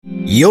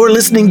You're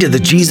listening to the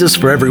Jesus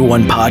for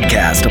Everyone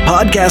podcast, a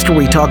podcast where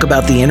we talk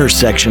about the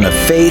intersection of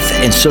faith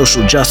and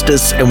social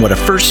justice and what a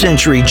first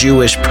century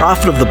Jewish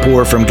prophet of the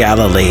poor from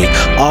Galilee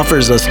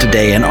offers us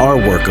today in our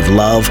work of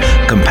love,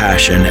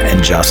 compassion,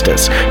 and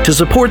justice. To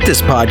support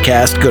this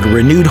podcast, go to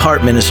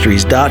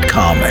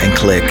renewedheartministries.com and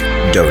click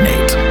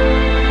donate.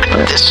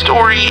 This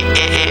story,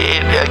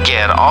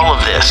 again, all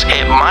of this,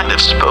 it might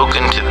have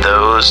spoken to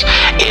those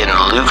in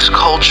Luke's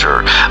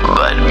culture,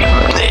 but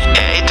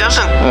it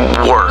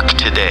doesn't work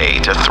today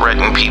to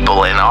threaten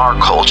people in our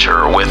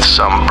culture with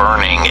some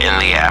burning in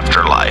the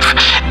afterlife.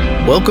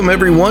 Welcome,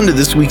 everyone, to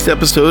this week's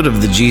episode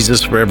of the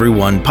Jesus for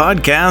Everyone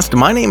podcast.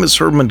 My name is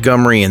Herb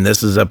Montgomery, and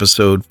this is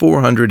episode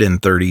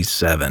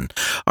 437.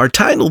 Our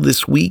title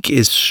this week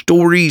is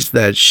Stories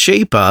That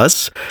Shape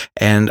Us,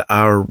 and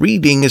our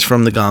reading is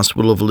from the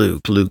Gospel of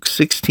Luke, Luke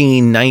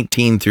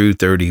 16:19 through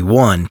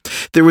 31.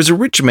 There was a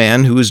rich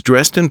man who was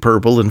dressed in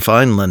purple and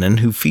fine linen,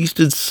 who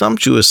feasted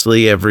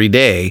sumptuously every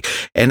day,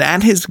 and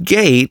at his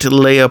gate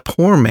lay a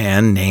poor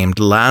man named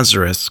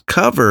Lazarus,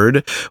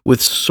 covered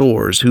with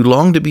sores, who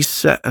longed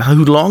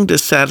to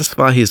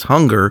satisfy his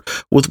hunger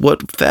with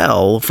what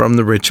fell from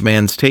the rich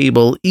man's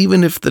table,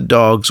 even if the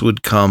dogs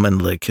would come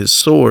and lick his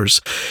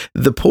sores.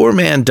 The poor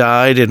man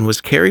died and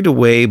was carried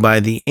away by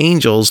the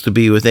angels to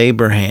be with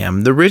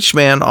Abraham. The rich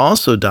man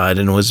also died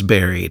and was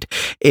buried.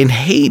 In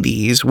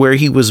Hades, where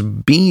he was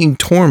being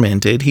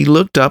tormented, he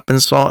looked up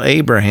and saw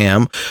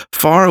Abraham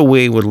far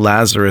away with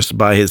Lazarus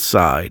by his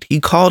side.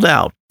 He called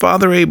out,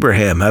 "Father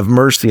Abraham, have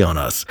mercy on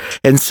us,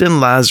 and send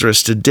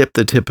Lazarus to dip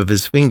the tip of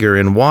his finger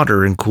in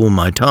water and cool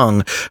my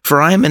tongue, for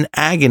I am in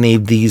agony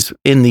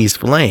in these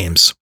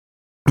flames."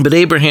 But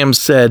Abraham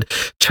said,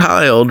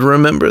 "Child,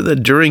 remember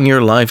that during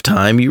your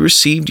lifetime you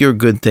received your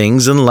good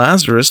things, and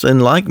Lazarus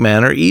in like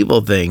manner evil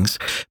things.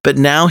 But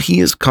now he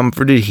is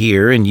comforted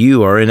here, and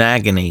you are in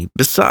agony.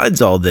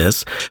 Besides all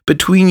this,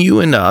 between you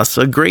and us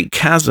a great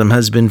chasm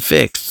has been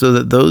fixed, so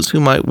that those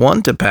who might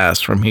want to pass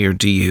from here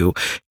to you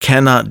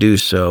cannot do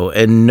so,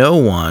 and no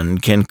one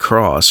can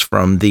cross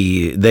from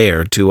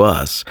there to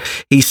us."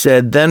 He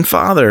said, "Then,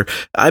 Father,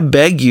 I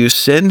beg you,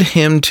 send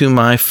him to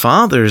my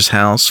father's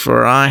house,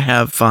 for I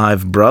have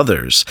 5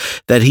 brothers,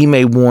 that he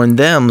may warn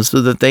them,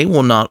 so that they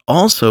will not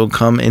also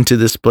come into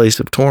this place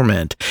of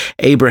torment."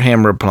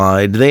 Abraham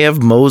replied, "They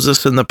have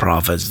Moses and the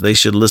prophets. They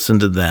should listen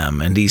to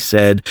them." And he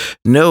said,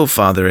 "No,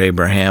 Father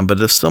Abraham,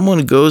 but if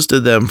someone goes to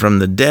them from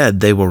the dead,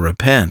 they will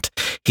repent."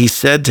 He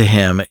said to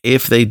him,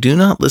 "If they do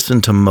not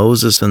listen to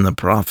Moses and the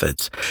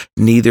prophets,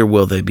 neither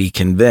will they be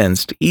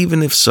convinced,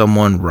 even if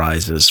someone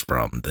rises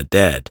from the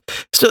dead."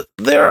 So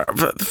there are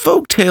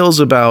folk tales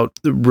about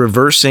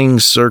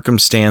reversing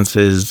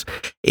circumstances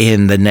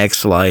in the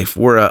next life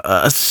were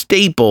a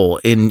staple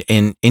in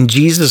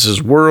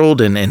Jesus's world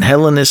and in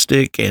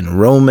Hellenistic and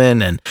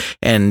Roman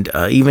and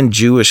even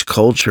Jewish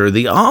culture.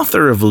 The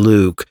author of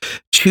Luke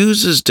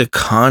chooses to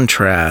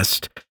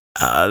contrast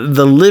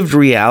the lived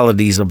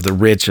realities of the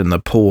rich and the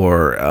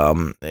poor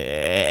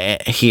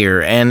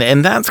here,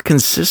 and that's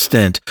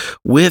consistent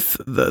with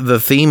the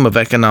theme of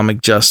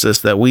economic justice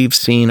that we've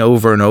seen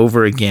over and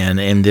over again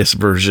in this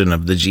version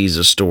of the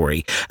Jesus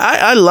story.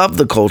 I love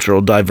the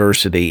cultural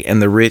diversity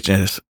and the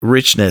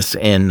richness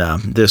in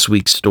this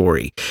week's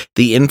story.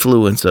 The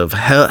influence of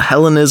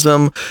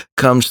Hellenism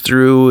comes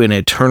through in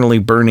eternally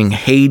burning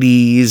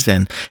Hades,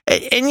 and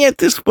yet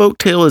this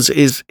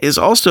folktale is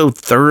also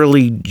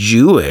thoroughly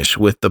Jewish,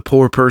 with the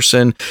poor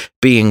person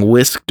being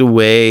whisked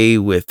away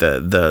with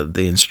the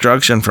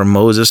instruction from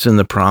Moses and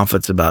the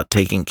prophets about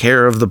taking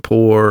care of the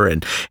poor,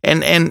 and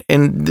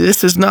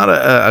this is not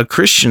a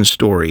Christian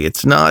story.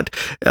 It's not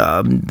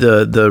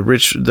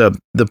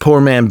the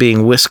poor man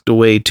being whisked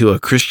away to a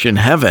Christian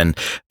heaven,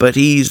 but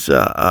he's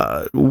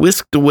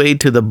whisked away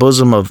to the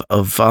bosom of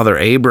Father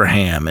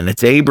Abraham, and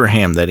it's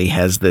Abraham that he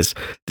has this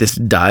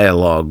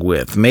dialogue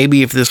with.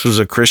 Maybe if this was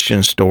a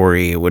Christian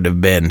story, it would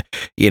have been,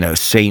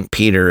 Saint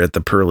Peter at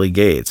the pearly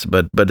gates,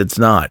 but it's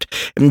not.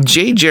 And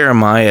J.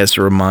 Jeremias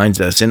reminds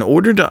us, in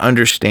order to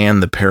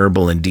understand the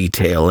parable in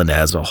detail and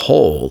as a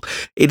whole,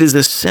 it is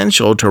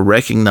essential to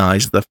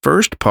recognize the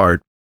first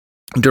part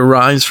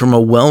derives from a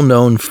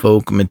well-known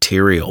folk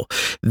material.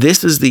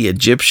 This is the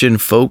Egyptian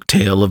folk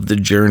tale of the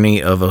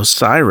journey of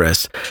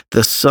Osiris,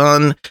 the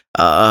son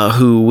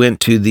who went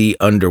to the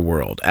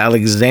underworld.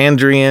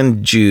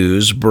 Alexandrian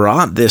Jews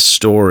brought this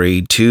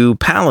story to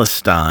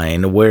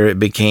Palestine, where it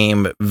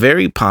became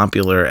very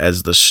popular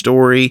as the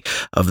story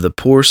of the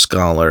poor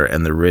scholar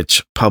and the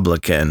rich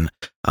publican,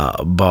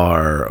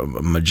 Bar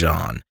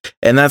Majan.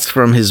 And that's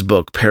from his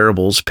book,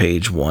 Parables,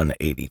 page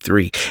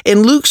 183.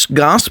 In Luke's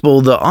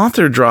gospel, the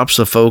author drops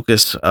a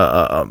focus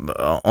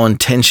on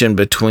tension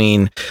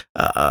between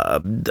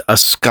a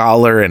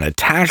scholar and a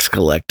tax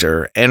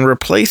collector, and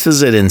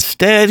replaces it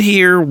instead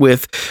here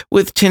with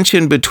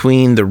tension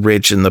between the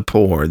rich and the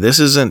poor. This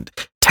isn't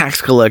tax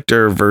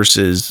collector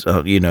versus,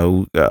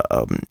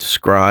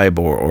 scribe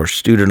or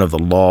student of the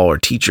law or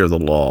teacher of the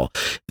law.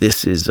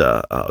 This is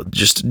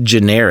just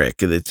generic.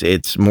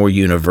 It's more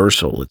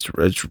universal.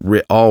 It's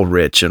all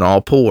rich and all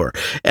poor.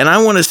 And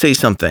I want to say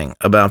something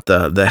about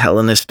the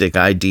Hellenistic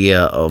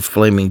idea of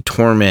flaming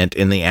torment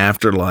in the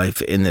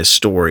afterlife in this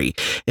story.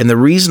 And the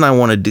reason I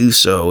want to do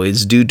so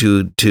is due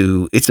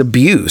to its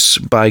abuse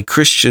by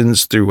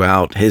Christians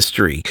throughout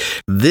history.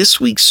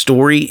 This week's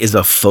story is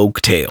a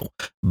folk tale,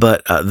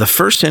 but the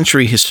first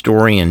century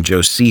historian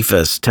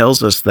Josephus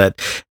tells us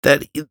that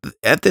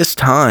at this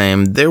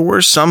time there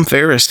were some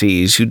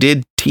Pharisees who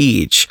did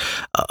teach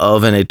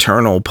of an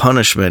eternal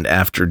punishment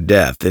after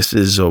death. This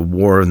is a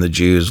War of the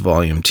Jews,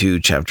 Volume 2,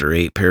 Chapter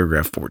 8,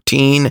 Paragraph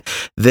 14.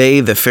 They,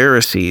 the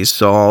Pharisees,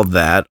 saw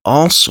that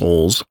all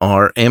souls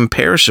are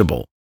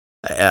imperishable,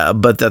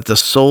 but that the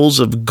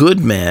souls of good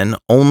men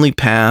only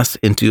pass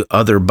into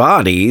other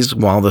bodies,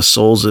 while the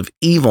souls of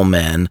evil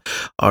men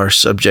are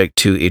subject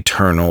to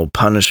eternal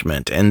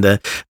punishment. And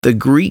the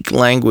Greek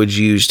language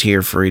used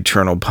here for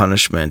eternal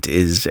punishment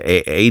is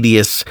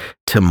aedeis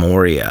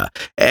temoria.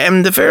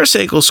 And the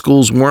Pharisaical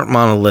schools weren't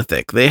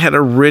monolithic. They had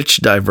a rich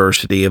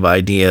diversity of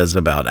ideas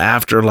about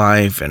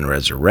afterlife and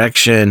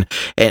resurrection.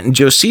 And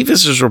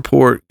Josephus's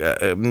report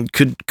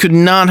could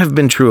not have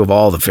been true of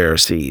all the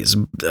Pharisees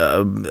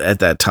at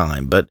that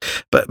time. But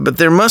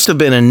there must have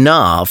been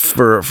enough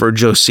for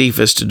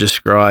Josephus to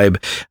describe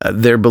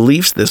their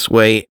beliefs this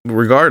way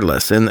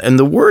regardless. And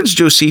the words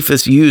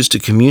Josephus used to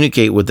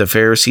communicate what the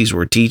Pharisees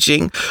were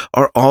teaching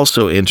are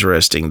also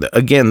interesting.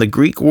 Again, the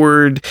Greek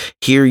word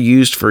here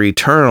used for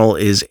eternal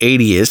is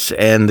aedeis,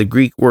 and the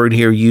Greek word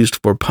here used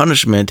for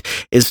punishment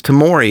is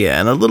temoria.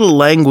 And a little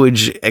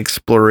language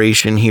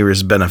exploration here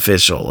is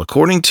beneficial.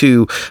 According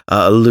to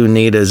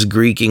Luneda's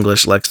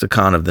Greek-English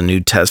lexicon of the New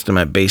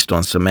Testament based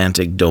on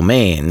semantic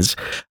domains,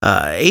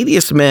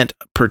 aedeis meant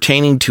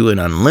pertaining to an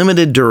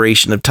unlimited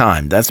duration of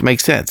time. That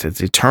makes sense.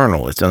 It's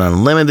eternal. It's an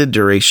unlimited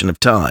duration of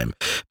time.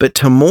 But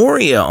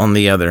temoria, on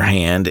the other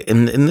hand,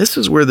 and this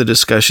is where the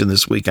discussion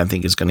this week I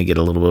think is going to get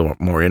a little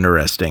bit more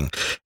interesting.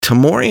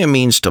 Temoria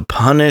means to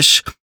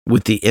punish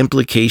with the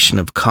implication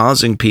of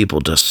causing people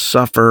to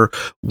suffer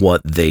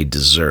what they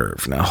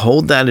deserve. Now,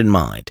 hold that in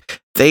mind.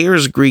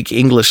 Thayer's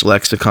Greek-English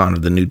lexicon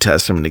of the New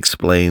Testament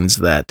explains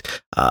that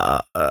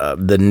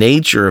the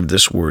nature of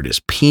this word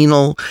is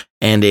penal,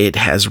 and it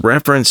has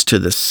reference to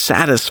the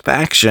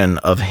satisfaction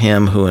of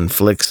him who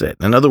inflicts it.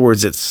 In other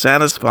words, it's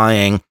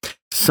satisfying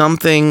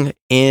something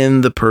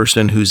in the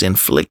person who's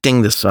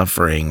inflicting the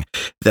suffering,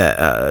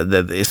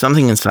 that is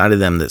something inside of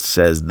them that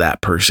says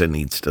that person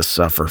needs to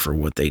suffer for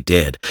what they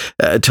did.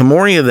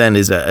 Temoria then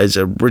is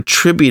a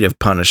retributive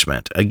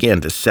punishment,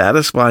 again, to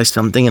satisfy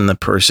something in the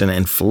person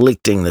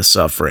inflicting the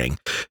suffering,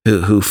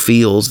 who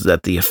feels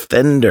that the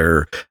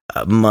offender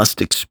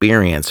must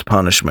experience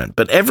punishment.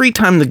 But every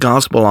time the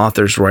gospel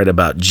authors write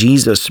about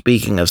Jesus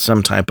speaking of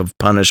some type of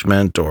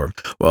punishment or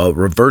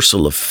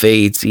reversal of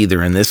fates,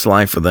 either in this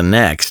life or the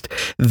next,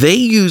 they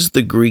use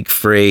the Greek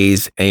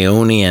phrase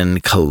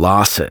aeonian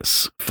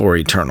kolossus for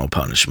eternal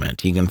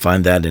punishment. You can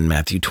find that in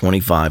Matthew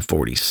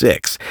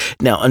 25:46.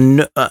 Now,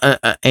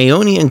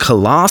 aeonian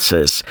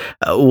kolossus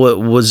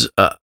was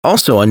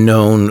also a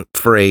known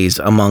phrase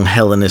among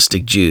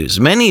Hellenistic Jews,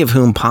 many of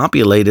whom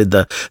populated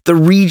the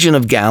region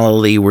of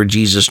Galilee where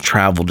Jesus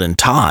traveled and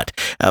taught.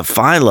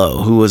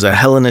 Philo, who was a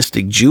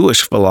Hellenistic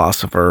Jewish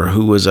philosopher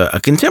who was a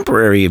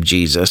contemporary of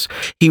Jesus,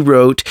 he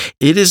wrote,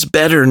 "It is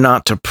better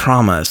not to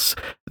promise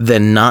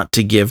than not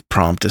to give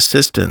prompt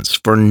assistance,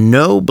 for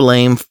no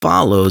blame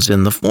follows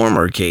in the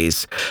former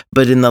case,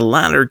 but in the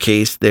latter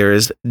case there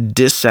is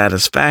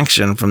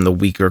dissatisfaction from the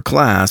weaker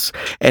class,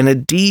 and a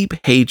deep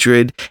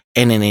hatred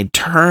and an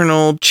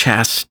eternal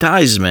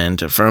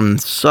chastisement from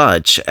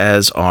such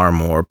as are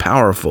more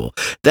powerful."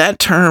 That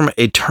term,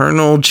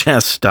 eternal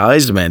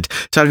chastisement,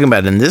 talking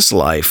about in this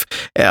life,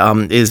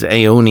 is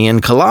aeonian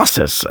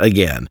kolossus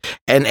again.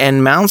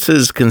 And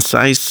Mounce's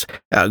concise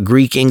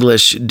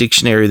Greek-English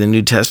dictionary of the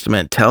New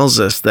Testament tells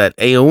us that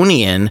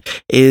aeonian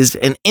is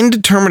an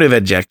indeterminate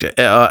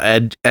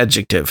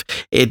adjective.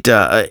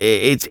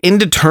 It's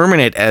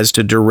indeterminate as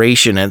to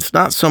duration. It's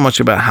not so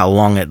much about how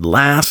long it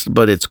lasts,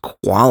 but its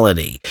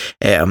quality.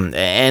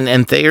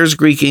 And Thayer's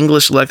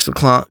Greek-English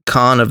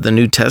lexicon of the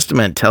New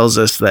Testament tells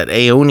us that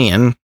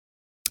aeonian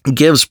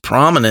gives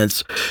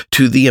prominence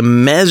to the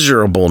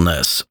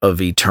immeasurableness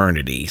of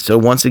eternity. So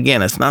once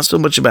again, it's not so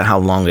much about how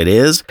long it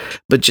is,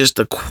 but just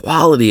the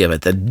quality of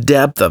it, the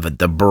depth of it,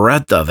 the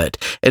breadth of it.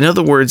 In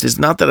other words, it's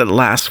not that it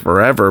lasts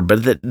forever,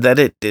 but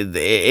that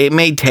it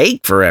may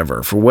take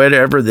forever for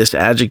whatever this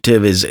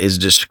adjective is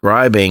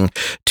describing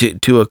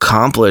to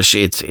accomplish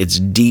its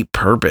deep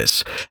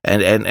purpose.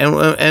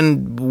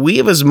 And we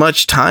have as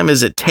much time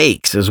as it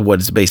takes, is what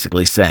it's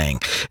basically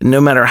saying,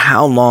 no matter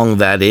how long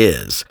that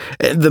is.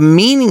 The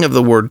meaning meaning of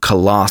the word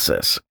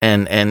colossus,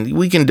 and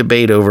we can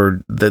debate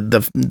over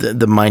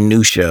the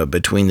minutia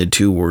between the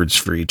two words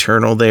for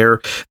eternal there.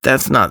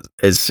 That's not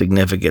as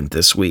significant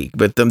this week,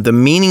 but the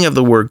meaning of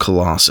the word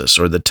colossus,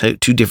 or the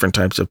two different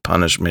types of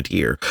punishment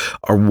here,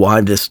 are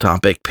why this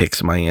topic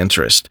piques my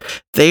interest.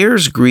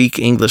 Thayer's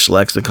Greek-English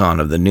lexicon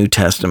of the New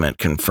Testament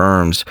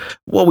confirms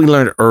what we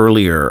learned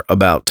earlier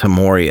about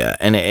Timoria,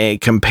 and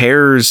it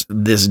compares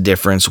this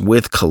difference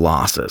with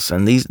colossus.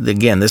 And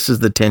this is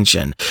the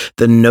tension.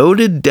 The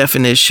noted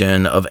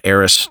definition of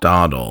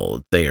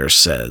Aristotle, Thayer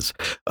says,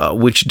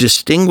 which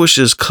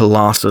distinguishes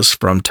colossus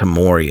from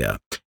Timoria,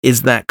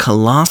 is that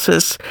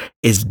colossus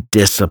is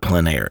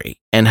disciplinary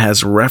and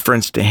has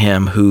reference to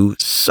him who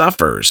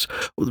suffers.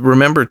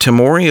 Remember,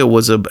 Timoria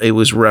was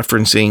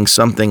referencing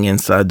something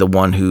inside the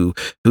one who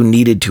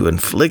needed to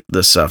inflict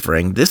the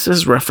suffering. This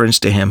is reference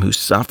to him who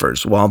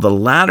suffers, while the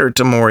latter,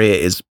 Timoria,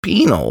 is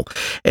penal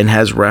and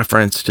has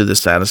reference to the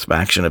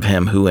satisfaction of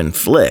him who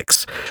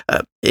inflicts.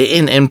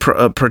 In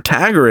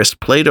Protagoras,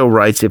 Plato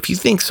writes, if you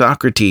think,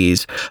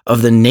 Socrates,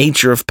 of the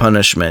nature of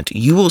punishment,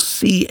 you will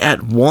see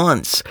at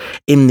once,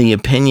 in the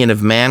opinion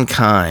of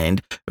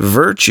mankind,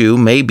 virtue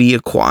may be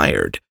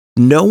acquired.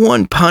 No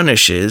one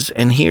punishes,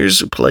 and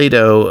here's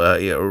Plato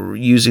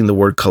using the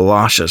word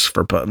colossus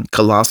for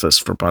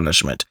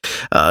punishment.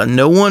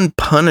 No one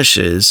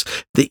punishes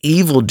the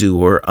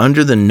evildoer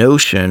under the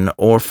notion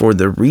or for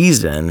the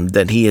reason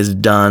that he has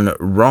done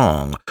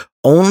wrong.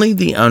 Only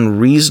the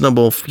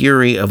unreasonable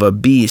fury of a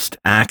beast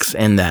acts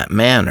in that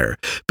manner.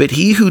 But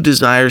he who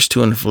desires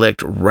to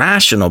inflict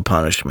rational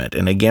punishment,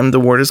 and again the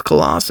word is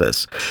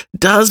colossus,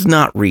 does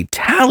not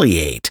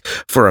retaliate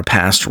for a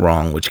past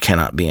wrong which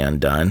cannot be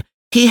undone.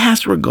 He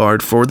has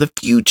regard for the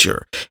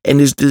future, and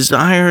his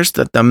desires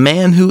that the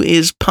man who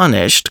is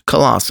punished,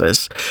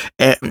 colossus,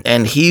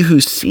 and he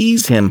who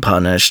sees him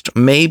punished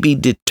may be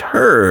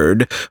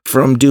deterred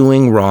from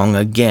doing wrong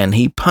again.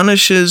 He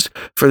punishes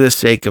for the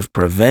sake of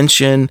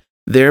prevention,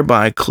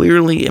 thereby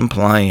clearly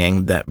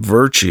implying that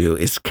virtue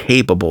is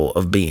capable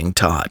of being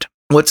taught.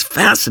 What's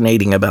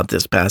fascinating about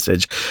this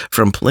passage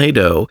from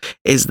Plato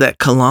is that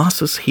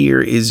colossus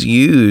here is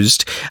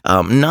used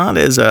not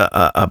as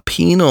a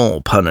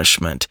penal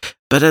punishment,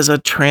 but as a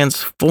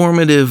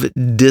transformative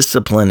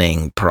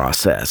disciplining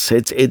process.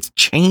 It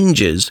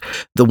changes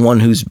the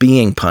one who's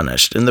being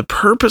punished. And the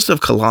purpose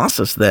of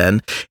colossus,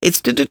 then, it's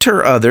to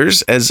deter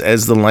others,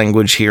 as the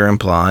language here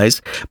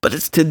implies, but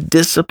it's to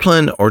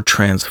discipline or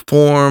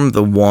transform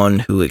the one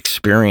who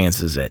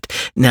experiences it.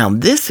 Now,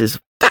 this is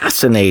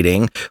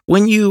fascinating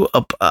when you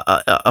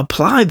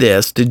apply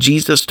this to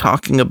Jesus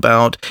talking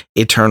about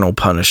eternal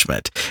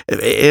punishment.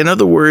 In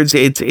other words,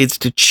 it's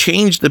to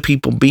change the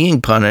people being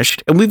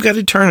punished, and we've got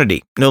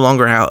eternity, no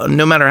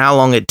matter how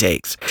long it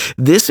takes.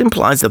 This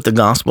implies that the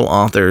gospel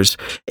authors,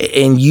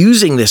 in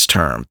using this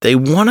term, they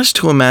want us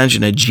to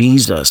imagine a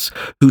Jesus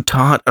who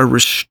taught a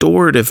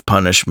restorative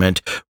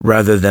punishment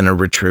rather than a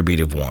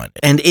retributive one.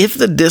 And if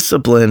the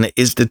discipline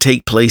is to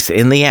take place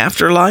in the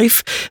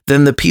afterlife,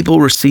 then the people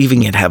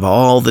receiving it have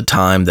all the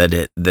time that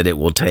it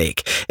will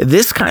take.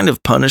 This kind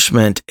of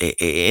punishment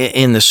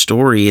in the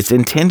story, it's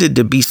intended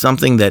to be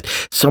something that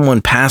someone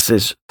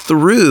passes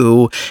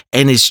through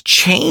and is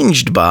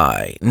changed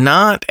by,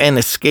 not an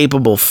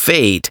escapable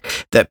fate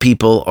that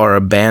people are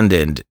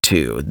abandoned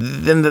to.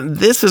 Then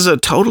this is a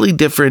totally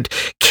different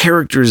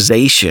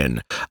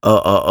characterization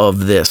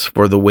of this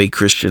for the way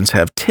Christians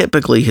have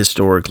typically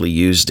historically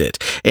used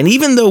it. And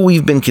even though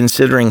we've been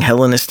considering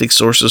Hellenistic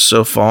sources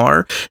so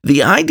far,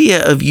 the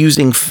idea of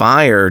using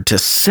fire to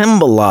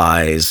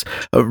symbolize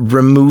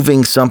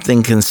removing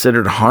something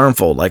considered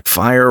harmful, like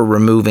fire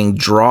removing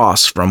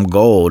dross from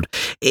gold,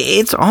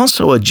 it's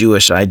also a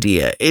Jewish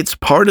idea. It's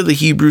part of the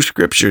Hebrew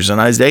scriptures. In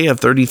Isaiah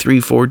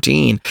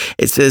 33:14,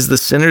 it says, "The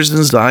sinners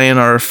in Zion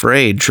are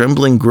afraid,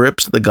 trembling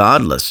grips the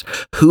godless.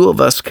 Who of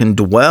us can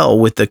dwell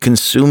with the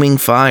consuming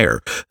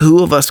fire?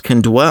 Who of us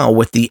can dwell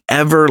with the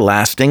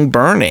everlasting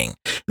burning?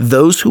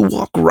 Those who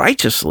walk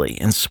righteously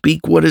and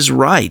speak what is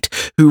right,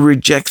 who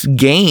rejects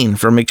gain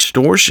from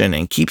extortion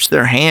and keeps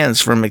their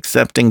hands from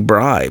accepting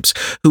bribes,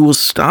 who will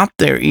stop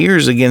their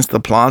ears against the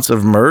plots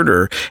of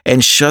murder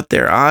and shut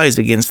their eyes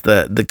against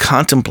the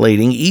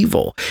contemplating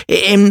evil."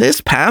 In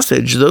this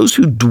passage, those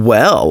who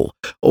dwell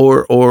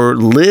or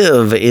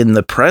live in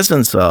the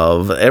presence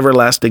of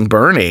everlasting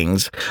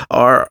burnings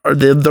are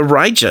the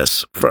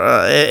righteous.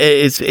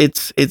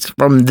 It's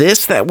from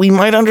this that we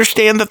might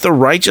understand that the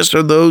righteous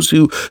are those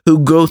who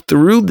go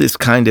through this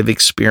kind of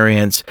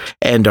experience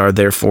and are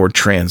therefore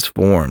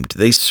transformed.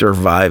 They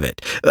survive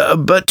it.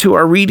 But to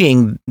our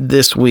reading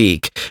this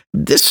week,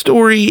 this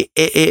story,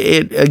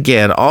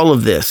 again, all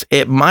of this,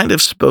 it might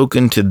have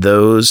spoken to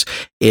those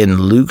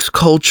in Luke's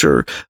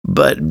culture,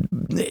 but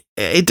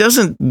it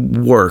doesn't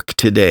work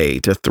today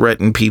to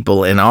threaten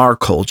people in our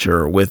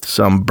culture with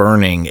some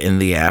burning in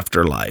the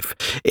afterlife.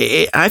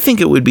 I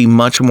think it would be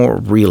much more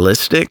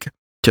realistic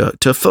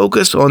to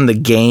focus on the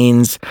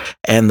gains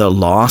and the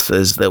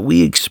losses that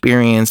we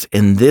experience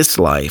in this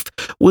life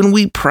when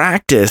we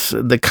practice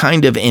the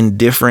kind of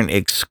indifferent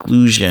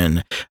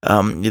exclusion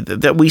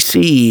that we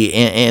see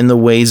in the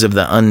ways of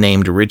the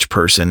unnamed rich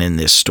person in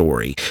this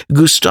story.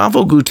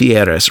 Gustavo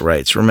Gutierrez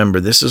writes, remember,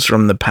 this is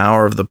from The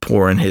Power of the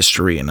Poor in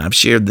History, and I've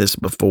shared this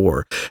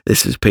before.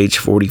 This is page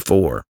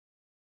 44.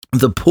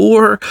 The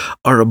poor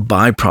are a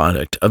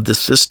byproduct of the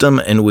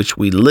system in which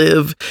we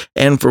live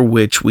and for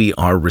which we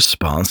are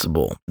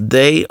responsible.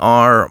 They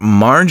are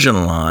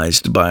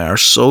marginalized by our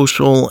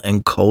social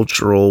and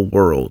cultural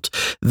world.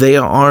 They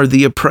are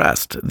the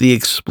oppressed, the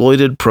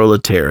exploited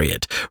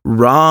proletariat,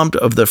 robbed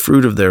of the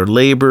fruit of their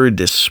labor,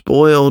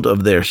 despoiled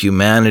of their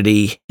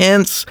humanity.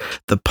 Hence,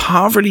 the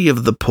poverty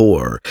of the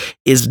poor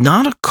is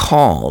not a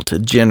call to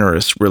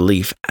generous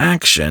relief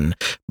action,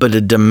 but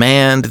a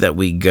demand that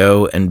we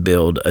go and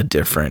build a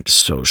different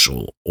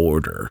social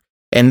order.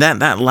 And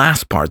that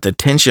last part, the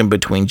tension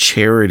between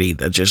charity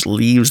that just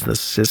leaves the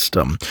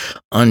system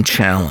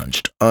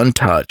unchallenged,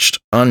 untouched,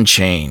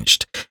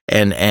 unchanged,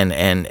 and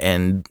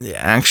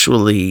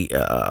actually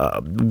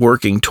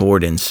working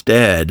toward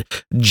instead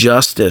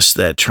justice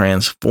that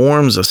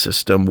transforms a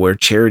system where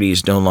charity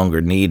is no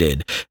longer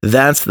needed.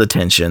 That's the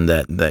tension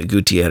that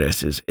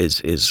Gutierrez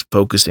is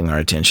focusing our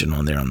attention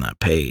on there on that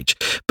page.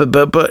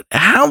 But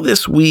how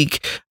this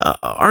week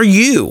are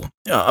you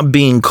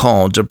being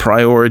called to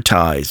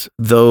prioritize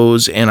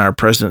those in our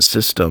present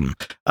system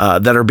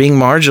that are being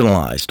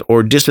marginalized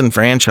or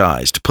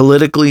disenfranchised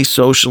politically,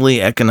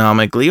 socially,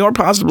 economically, or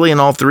possibly in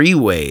all three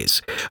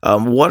ways?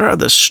 What are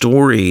the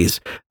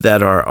stories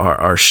that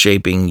are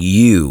shaping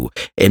you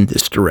in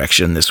this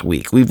direction this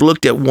week? We've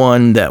looked at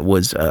one that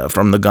was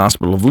from the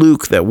Gospel of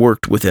Luke that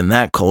worked within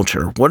that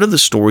culture. What are the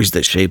stories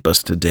that shape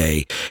us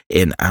today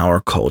in our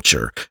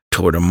culture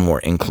toward a more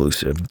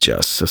inclusive,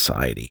 just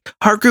society?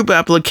 Heart group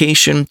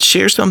application.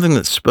 Share something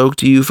that spoke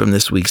to you from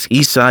this week's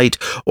eSite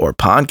or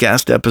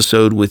podcast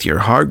episode with your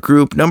heart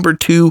group. Number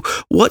 2,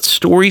 what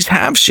stories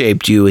have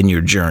shaped you in your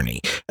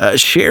journey?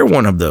 Share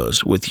one of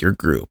those with your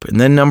group.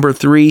 And then number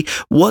 3,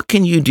 what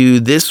can you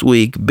do this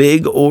week,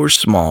 big or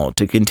small,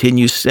 to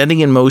continue setting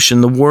in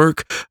motion the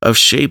work of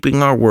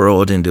shaping our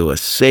world into a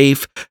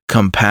safe,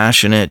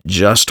 compassionate,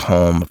 just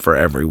home for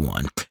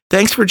everyone?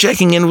 Thanks for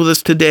checking in with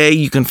us today.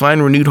 You can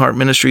find Renewed Heart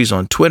Ministries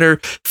on Twitter,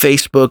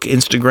 Facebook,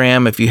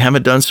 Instagram. If you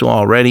haven't done so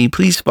already,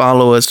 please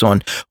follow us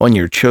on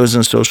your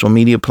chosen social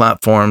media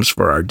platforms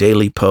for our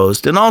daily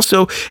post. And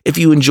also, if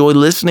you enjoy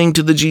listening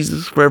to the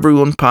Jesus for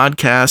Everyone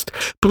podcast,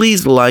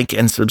 please like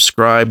and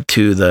subscribe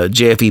to the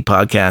JFE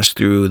podcast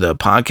through the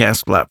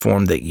podcast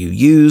platform that you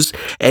use,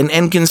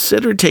 and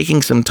consider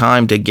taking some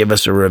time to give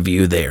us a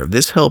review there.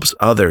 This helps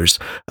others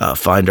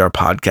find our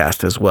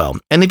podcast as well.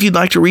 And if you'd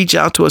like to reach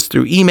out to us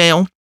through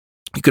email,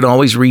 you can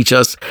always reach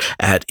us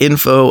at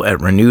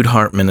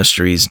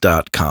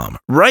info@renewedheartministries.com.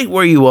 Right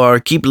where you are,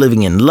 keep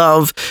living in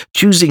love,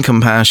 choosing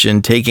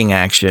compassion, taking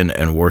action,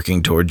 and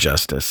working toward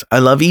justice. I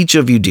love each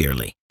of you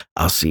dearly.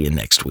 I'll see you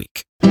next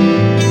week.